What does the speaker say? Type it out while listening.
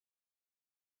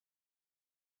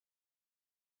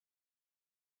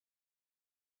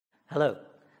Hello,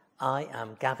 I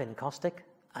am Gavin Kostick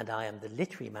and I am the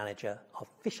literary manager of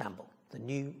Fishamble, the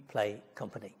new play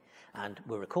company. And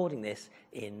we're recording this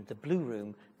in the Blue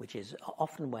Room, which is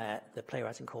often where the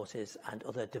playwriting courses and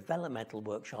other developmental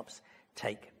workshops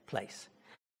take place.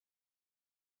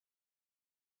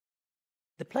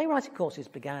 The playwriting courses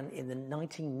began in the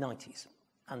 1990s,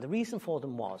 and the reason for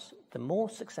them was the more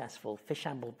successful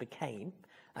Fishamble became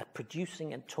at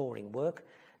producing and touring work,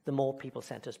 the more people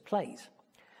sent us plays.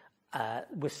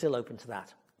 We're still open to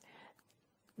that.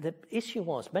 The issue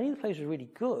was many of the plays were really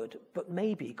good, but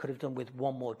maybe could have done with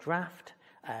one more draft,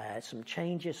 some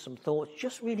changes, some thoughts,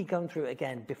 just really going through it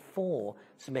again before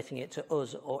submitting it to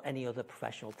us or any other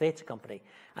professional theatre company.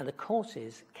 And the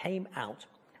courses came out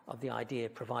of the idea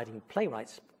of providing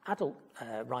playwrights, adult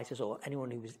writers or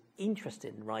anyone who was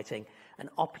interested in writing, an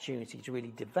opportunity to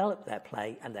really develop their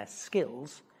play and their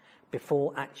skills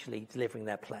before actually delivering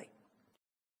their play.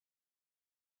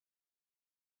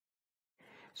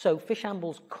 So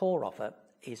Fishamble's core offer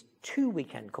is 2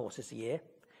 weekend courses a year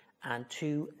and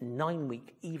 2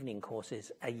 9-week evening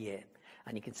courses a year.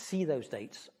 And you can see those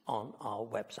dates on our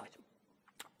website.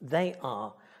 They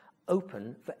are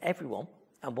open for everyone.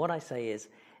 And what I say is,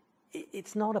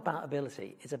 it's not about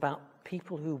ability. It's about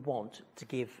people who want to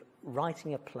give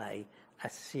writing a play a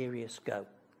serious go.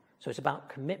 So it's about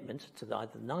commitment to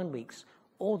either the 9 weeks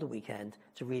or the weekend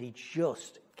to really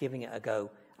just giving it a go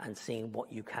and seeing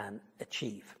what you can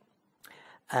achieve.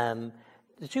 The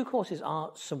 2 courses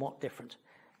are somewhat different.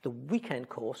 The weekend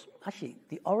course, actually,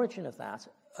 the origin of that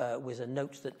was a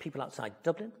note that people outside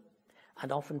Dublin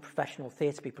and often professional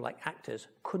theatre people like actors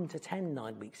couldn't attend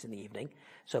 9 weeks in the evening.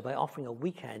 So by offering a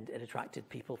weekend, it attracted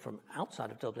people from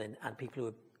outside of Dublin and people who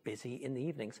were busy in the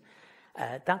evenings.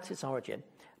 That's its origin,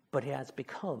 but it has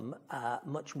become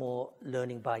much more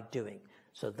learning by doing.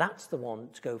 So that's the one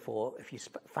to go for if you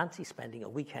fancy spending a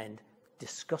weekend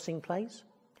discussing plays,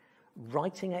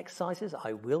 writing exercises.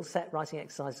 I will set writing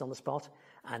exercises on the spot,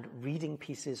 and reading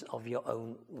pieces of your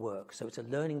own work. So it's a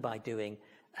learning by doing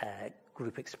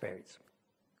group experience.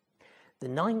 The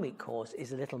 9-week course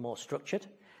is a little more structured.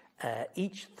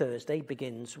 Each Thursday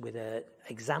begins with an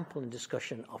example and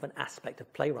discussion of an aspect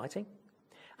of playwriting,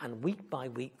 and week by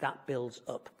week that builds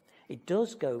up. It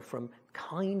does go from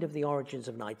kind of the origins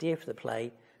of an idea for the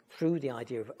play through the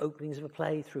idea of openings of a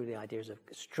play, through the ideas of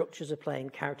structures of play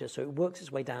and characters. So it works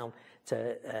its way down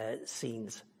to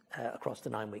scenes across the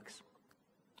 9 weeks.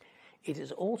 It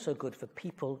is also good for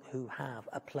people who have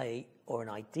a play or an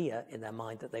idea in their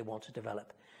mind that they want to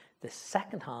develop. The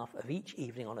second half of each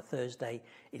evening on a Thursday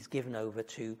is given over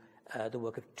to the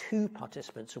work of 2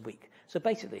 participants a week. So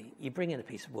basically, you bring in a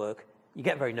piece of work, you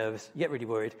get very nervous, you get really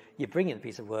worried, you bring in a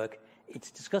piece of work,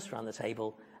 it's discussed around the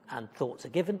table, and thoughts are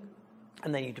given,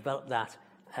 and then you develop that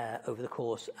over the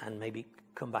course and maybe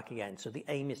come back again. So the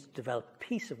aim is to develop a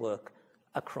piece of work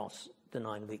across the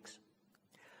 9 weeks.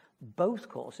 Both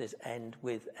courses end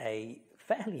with a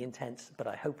fairly intense, but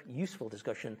I hope useful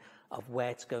discussion of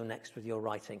where to go next with your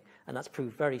writing. And that's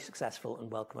proved very successful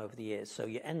and welcome over the years. So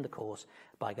you end the course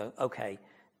by going, okay,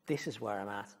 this is where I'm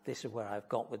at, this is where I've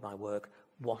got with my work,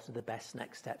 what are the best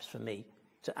next steps for me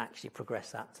to actually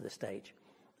progress that to the stage?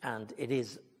 And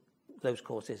those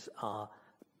courses are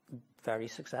very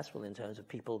successful in terms of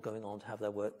people going on to have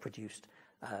their work produced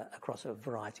across a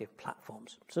variety of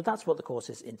platforms. So that's what the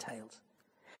courses entails.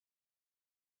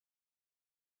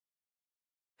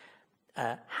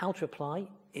 How to apply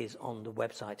is on the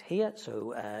website here.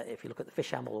 So if you look at the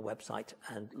Fishamble website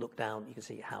and look down, you can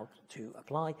see how to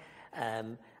apply.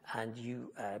 And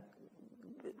you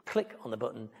click on the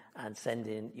button and send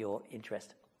in your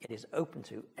interest. It is open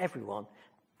to everyone.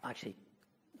 Actually,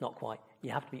 not quite. You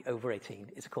have to be over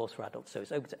 18. It's a course for adults, so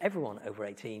it's open to everyone over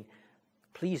 18.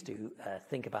 Please do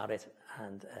think about it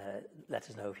and let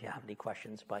us know if you have any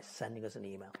questions by sending us an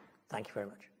email. Thank you very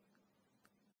much.